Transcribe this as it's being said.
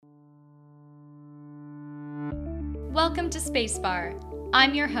Welcome to Spacebar.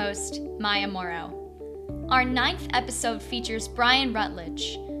 I'm your host, Maya Morrow. Our 9th episode features Bryan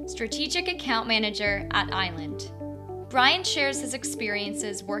Rutledge, Strategic Account Manager at Island. Bryan shares his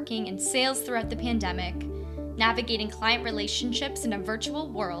experiences working in sales throughout the pandemic, navigating client relationships in a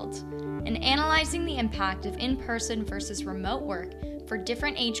virtual world, and analyzing the impact of in-person versus remote work for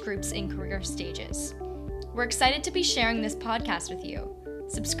different age groups in career stages. We're excited to be sharing this podcast with you.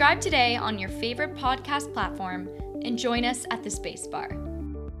 Subscribe today on your favorite podcast platform and join us at the Spacebar.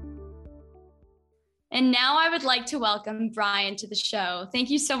 And now I would like to welcome Bryan to the show. Thank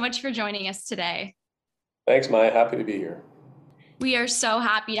you so much for joining us today. Thanks, Maya. Happy to be here. We are so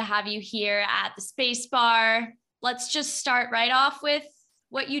happy to have you here at the Spacebar. Let's just start right off with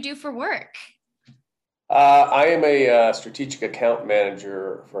what you do for work. I am a strategic account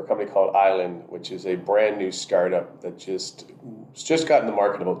manager for a company called Island, which is a brand new startup that just got in the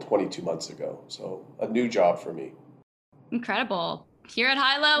market about 22 months ago. So a new job for me. Incredible. Here at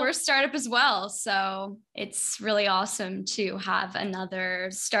Hilo, we're a startup as well. So it's really awesome to have another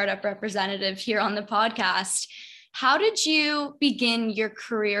startup representative here on the podcast. How did you begin your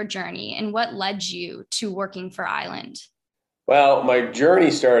career journey and what led you to working for Island? Well, my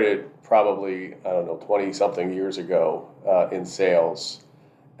journey started probably, 20 something years ago in sales.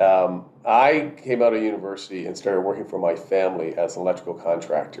 I came out of university and started working for my family as an electrical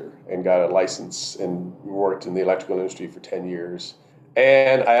contractor and got a license and worked in the electrical industry for 10 years.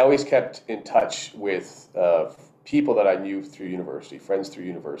 And I always kept in touch with people that I knew through university, friends through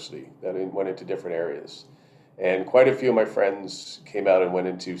university that went into different areas. And quite a few of my friends came out and went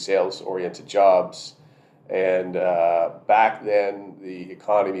into sales-oriented jobs. And back then, the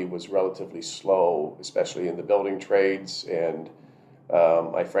economy was relatively slow, especially in the building trades. And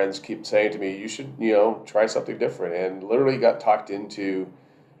my friends keep saying to me, you should, try something different. And literally got talked into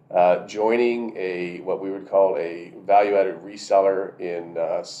joining what we would call a value-added reseller in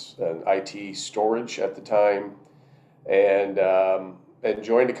an IT storage at the time. And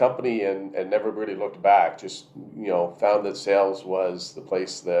joined a company and never really looked back. Just, found that sales was the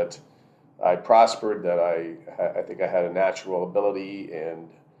place that I prospered, that I think I had a natural ability, and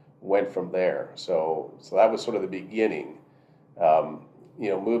went from there. So that was sort of the beginning.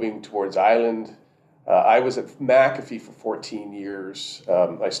 Moving towards Island, I was at McAfee for 14 years.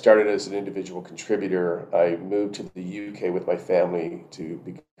 I started as an individual contributor. I moved to the UK with my family to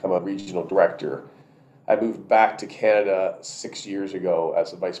become a regional director. I moved back to Canada 6 years ago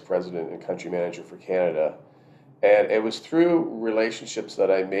as a vice president and country manager for Canada. And it was through relationships that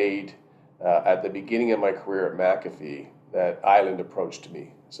I made at the beginning of my career at McAfee that Island approached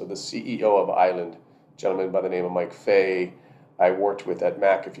me. So the CEO of Island, a gentleman by the name of Mike Fay, I worked with at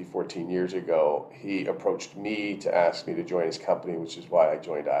McAfee 14 years ago. He approached me to ask me to join his company, which is why I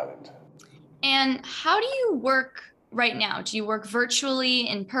joined Island. And how do you work right now? Do you work virtually,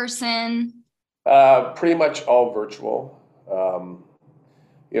 in person? Pretty much all virtual.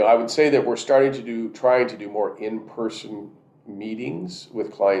 I would say that we're trying to do more in-person meetings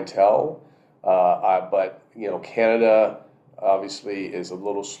with clientele. But Canada obviously is a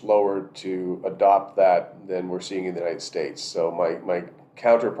little slower to adopt that than we're seeing in the United States. So my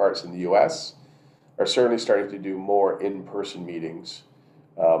counterparts in the US are certainly starting to do more in-person meetings.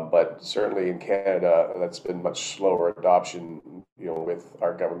 But certainly in Canada, that's been much slower adoption, with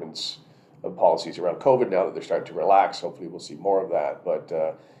our government's policies around COVID. Now that they're starting to relax, hopefully we'll see more of that. But,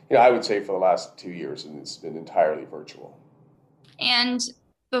 I would say for the last 2 years, and it's been entirely virtual. And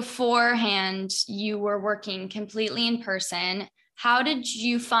beforehand, you were working completely in person. How did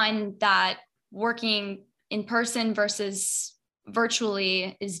you find that working in person versus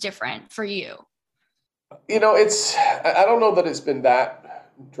virtually is different for you? I don't know that it's been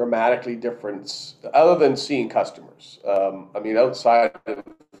that dramatically different other than seeing customers. Outside of,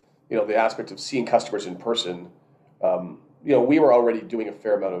 the aspect of seeing customers in person, we were already doing a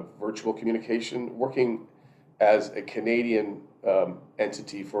fair amount of virtual communication, working as a Canadian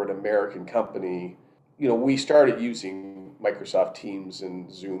entity for an American company. We started using Microsoft Teams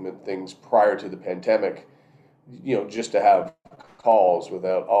and Zoom and things prior to the pandemic, just to have calls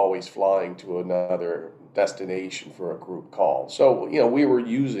without always flying to another destination for a group call. So, we were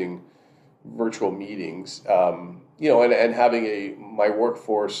using virtual meetings, and having my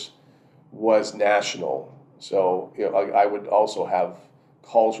workforce was national. So, I would also have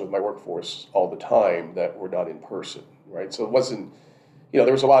calls with my workforce all the time that were not in person, right? So it wasn't,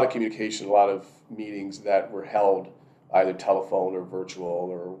 there was a lot of communication, a lot of meetings that were held either telephone or virtual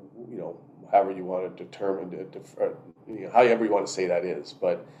or, however you want to determine it, however you want to say that is.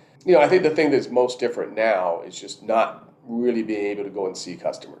 But, I think the thing that's most different now is just not really being able to go and see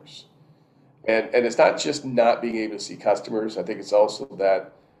customers. And it's not just not being able to see customers. I think it's also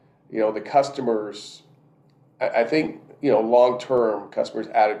that, the customers, I think, long term, customers'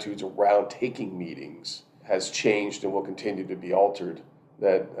 attitudes around taking meetings has changed and will continue to be altered.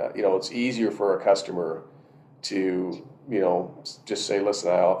 That, it's easier for a customer to, just say,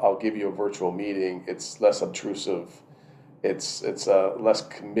 listen, I'll give you a virtual meeting. It's less obtrusive. It's less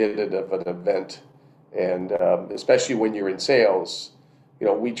committed of an event. And especially when you're in sales,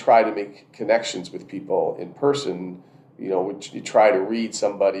 we try to make connections with people in person. Which you try to read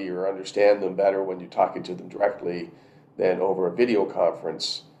somebody or understand them better when you're talking to them directly than over a video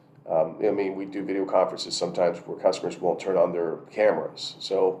conference. We do video conferences sometimes where customers won't turn on their cameras.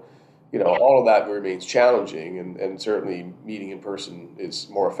 So, all of that remains challenging, and certainly meeting in person is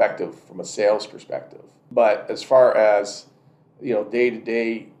more effective from a sales perspective. But as far as,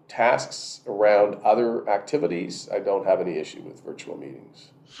 day-to-day tasks around other activities, I don't have any issue with virtual meetings.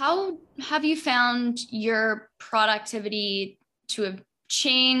 How have you found your productivity to have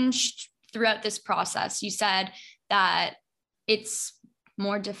changed throughout this process? You said that it's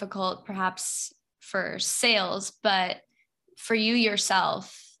more difficult perhaps for sales, but for you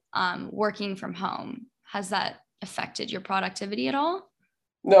yourself, working from home, has that affected your productivity at all?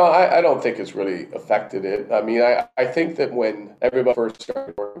 No, I don't think it's really affected it. I think that when everybody first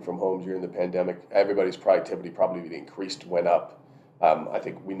started working from home during the pandemic, everybody's productivity probably increased, went up. I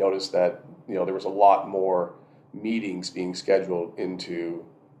think we noticed that, there was a lot more meetings being scheduled into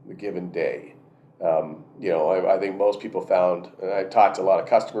the given day. I think most people found, and I talked to a lot of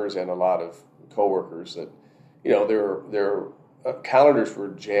customers and a lot of coworkers that, their calendars were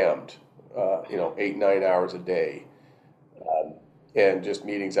jammed, 8, 9 hours a day, and just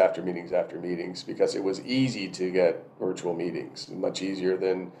meetings after meetings after meetings because it was easy to get virtual meetings, much easier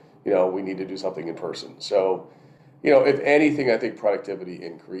than, we need to do something in person. So, if anything, I think productivity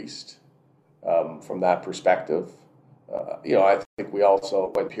increased from that perspective. I think we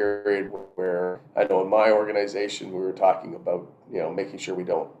also went a period where I know in my organization we were talking about, making sure we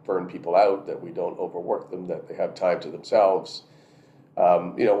don't burn people out, that we don't overwork them, that they have time to themselves.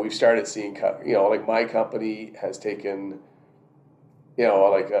 We've started seeing, like my company has taken,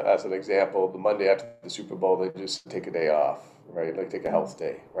 as an example, the Monday after the Super Bowl, they just take a day off, right? Like take a health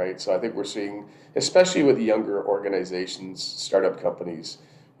day, right? So I think we're seeing, especially with younger organizations, startup companies,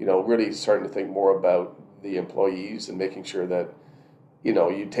 really starting to think more about the employees and making sure that,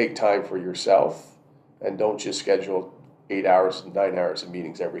 you take time for yourself and don't just schedule 8 hours, 9 hours of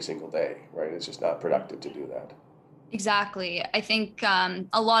meetings every single day, right? It's just not productive to do that. Exactly. I think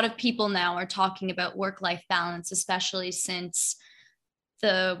a lot of people now are talking about work-life balance, especially since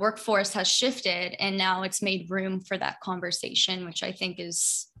the workforce has shifted and now it's made room for that conversation, which I think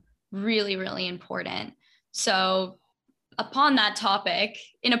is really, really important. So, upon that topic,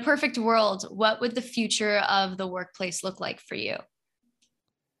 in a perfect world, what would the future of the workplace look like for you?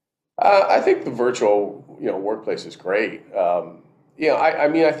 I think the virtual, workplace is great.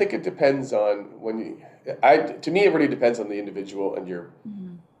 I think it depends on to me, it really depends on the individual and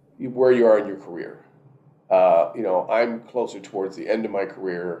Mhm. where you are in your career. I'm closer towards the end of my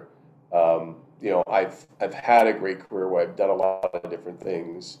career. I've had a great career where I've done a lot of different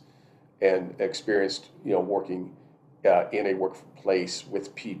things and experienced, working in a workplace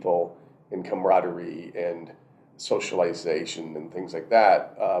with people and camaraderie and socialization and things like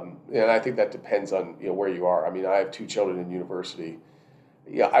that. And I think that depends on, where you are. I have 2 children in university.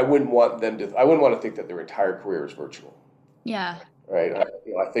 Yeah, I wouldn't want them to. I wouldn't want to think that their entire career is virtual, Yeah. right?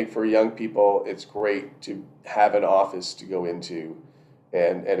 I think for young people, it's great to have an office to go into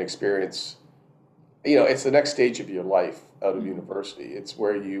and experience. It's the next stage of your life out of university. It's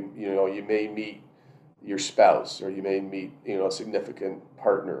where you may meet your spouse, or you may meet, a significant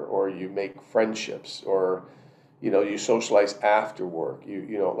partner, or you make friendships, or you socialize after work.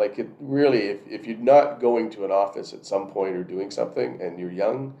 Like it really, if you're not going to an office at some point or doing something and you're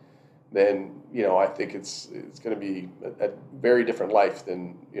young, then I think it's going to be a very different life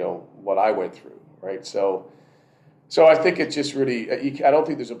than what I went through, right? So I think it's just really, I don't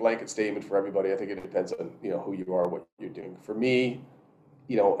think there's a blanket statement for everybody. I think it depends on who you are, what you're doing. For me,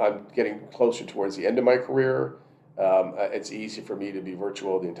 I'm getting closer towards the end of my career. It's easy for me to be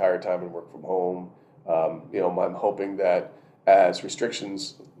virtual the entire time and work from home. I'm hoping that as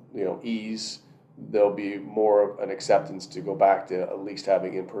restrictions, ease, there'll be more of an acceptance to go back to at least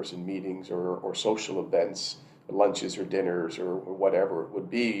having in-person meetings or social events, lunches or dinners or whatever it would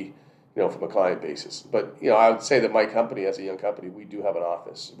be, from a client basis. But, I would say that my company, as a young company, we do have an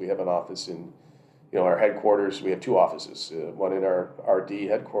office. We have an office in, our headquarters. We have 2 offices, one in our RD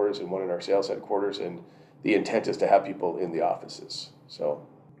headquarters and one in our sales headquarters. And the intent is to have people in the offices. So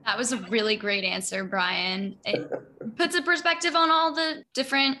That was a really great answer, Bryan. It puts a perspective on all the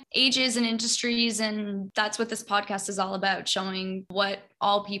different ages and industries. And that's what this podcast is all about, showing what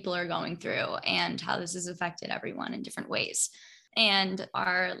all people are going through and how this has affected everyone in different ways. And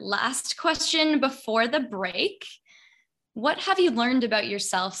our last question before the break, what have you learned about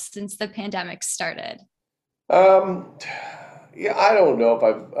yourself since the pandemic started? Um, yeah, I don't know if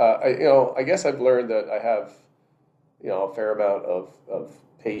I guess I've learned that I have, a fair amount of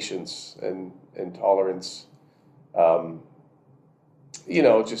patience and tolerance. Um,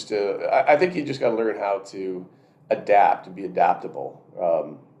 just I think you just got to learn how to adapt and be adaptable,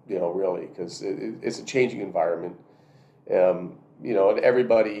 really, because it's a changing environment. And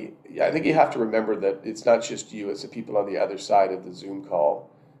everybody, I think you have to remember that it's not just you, it's the people on the other side of the Zoom call.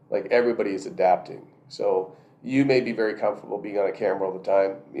 Like everybody is adapting. So you may be very comfortable being on a camera all the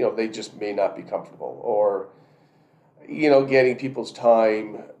time. They just may not be comfortable. Or, getting people's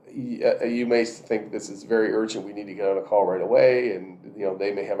time. You may think this is very urgent. We need to get on a call right away. And,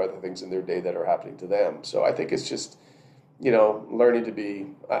 they may have other things in their day that are happening to them. So I think it's just, learning to be,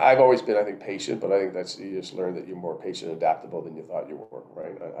 I've always been, I think, patient, but I think that's, you just learn that you're more patient and adaptable than you thought you were,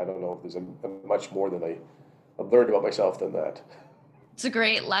 right? I don't know if there's a much more than I've learned about myself than that. It's a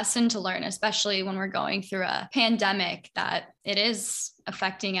great lesson to learn, especially when we're going through a pandemic, that it is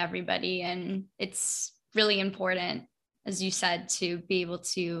affecting everybody. And it's really important, as you said, to be able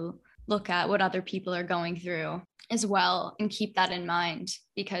to look at what other people are going through as well and keep that in mind,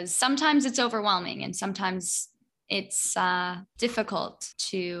 because sometimes it's overwhelming and sometimes it's difficult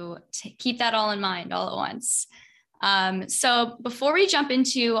to keep that all in mind all at once. So before we jump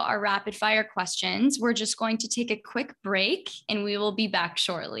into our rapid fire questions, we're just going to take a quick break and we will be back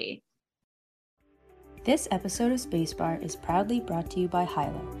shortly. This episode of Spacebar is proudly brought to you by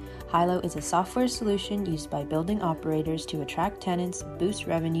Hilo. Hilo is a software solution used by building operators to attract tenants, boost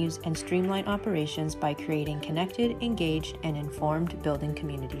revenues, and streamline operations by creating connected, engaged, and informed building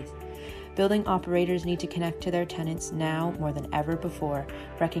communities. Building operators need to connect to their tenants now more than ever before,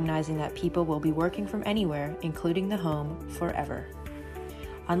 recognizing that people will be working from anywhere, including the home, forever.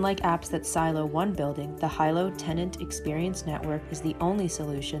 Unlike apps that silo one building, the Hilo Tenant Experience Network is the only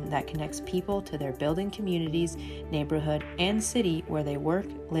solution that connects people to their building communities, neighborhood, and city where they work,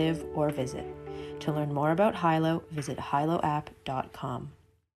 live, or visit. To learn more about Hilo, visit hiloapp.com.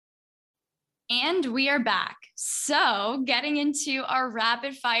 And we are back. So, getting into our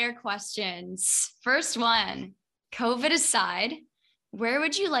rapid fire questions. First one, COVID aside, where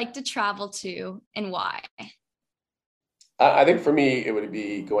would you like to travel to and why? I think for me, it would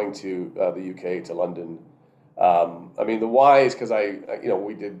be going to the UK, to London. I mean, the why is because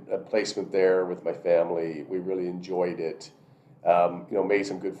we did a placement there with my family. We really enjoyed it. Made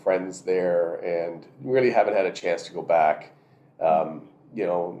some good friends there, and really haven't had a chance to go back.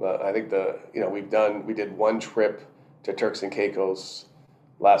 I think we did one trip to Turks and Caicos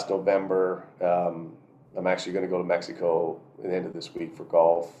last November. I'm actually going to go to Mexico at the end of this week for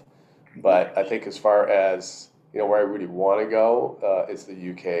golf. But I think as far as where I really want to go is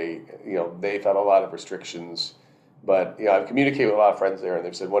the UK. They've had a lot of restrictions, but I've communicated with a lot of friends there, and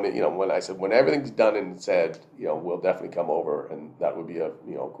they've said when everything's done and said, we'll definitely come over, and that would be a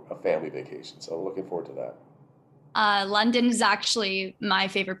family vacation. So I'm looking forward to that. London is actually my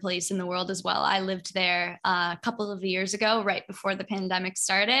favorite place in the world as well. I lived there a couple of years ago, right before the pandemic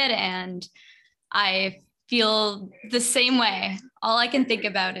started, and I feel the same way. All I can think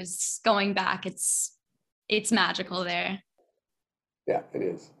about is going back. It's magical there. Yeah, it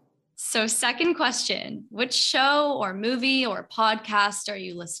is. So, second question, which show or movie or podcast are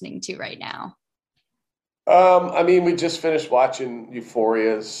you listening to right now? We just finished watching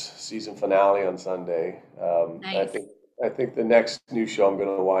Euphoria's season finale on Sunday. Nice. I think the next new show I'm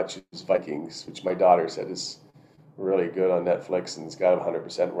going to watch is Vikings, which my daughter said is really good on Netflix, and it's got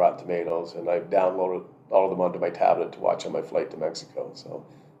 100% Rotten Tomatoes. And I've downloaded all of them onto my tablet to watch on my flight to Mexico. So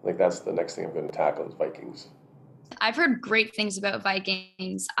I think that's the next thing I'm going to tackle is Vikings. I've heard great things about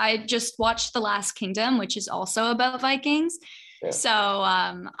Vikings. I just watched The Last Kingdom, which is also about Vikings. Yeah. So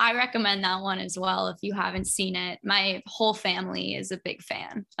I recommend that one as well if you haven't seen it. My whole family is a big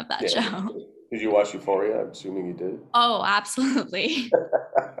fan of that show. Did you watch Euphoria? I'm assuming you did. Oh, absolutely.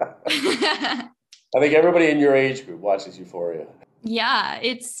 I think everybody in your age group watches Euphoria. Yeah,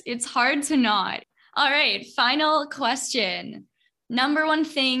 it's hard to not. All right, final question. Number one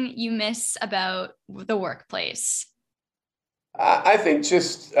thing you miss about the workplace? I think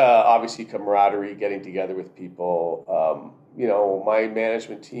just obviously camaraderie, getting together with people. My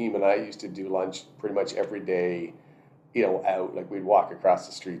management team and I used to do lunch pretty much every day. out. Like we'd walk across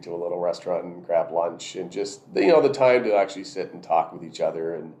the street to a little restaurant and grab lunch, and just the time to actually sit and talk with each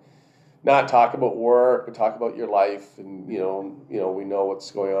other, and not talk about work, but talk about your life. And we know what's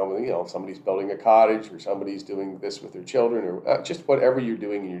going on with somebody's building a cottage, or somebody's doing this with their children, or just whatever you're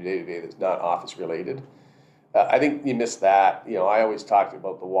doing in your day to day that's not office related. I think you miss that. I always talked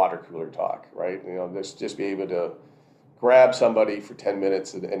about the water cooler talk, right? Just be able to grab somebody for 10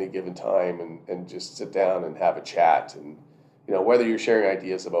 minutes at any given time, and just sit down and have a chat. And whether you're sharing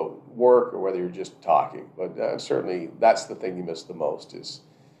ideas about work or whether you're just talking, but certainly that's the thing you miss the most is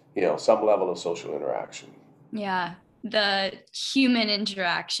some level of social interaction. Yeah, the human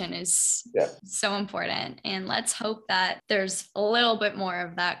interaction is so important, and let's hope that there's a little bit more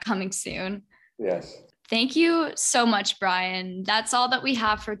of that coming soon. Yes. Thank you so much, Bryan. That's all that we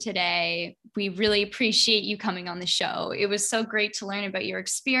have for today. We really appreciate you coming on the show. It was so great to learn about your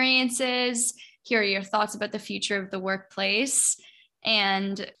experiences, hear your thoughts about the future of the workplace,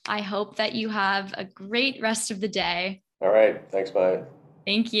 and I hope that you have a great rest of the day. All right. Thanks, Maya.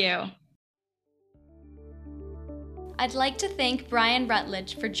 Thank you. I'd like to thank Bryan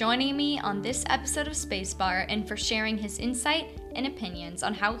Rutledge for joining me on this episode of Spacebar and for sharing his insight and opinions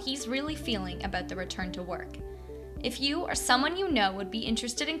on how he's really feeling about the return to work. If you or someone you know would be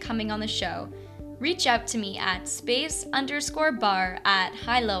interested in coming on the show, reach out to me at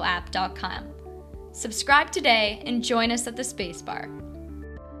space_bar@hiloapp.com. Subscribe today and join us at the Spacebar.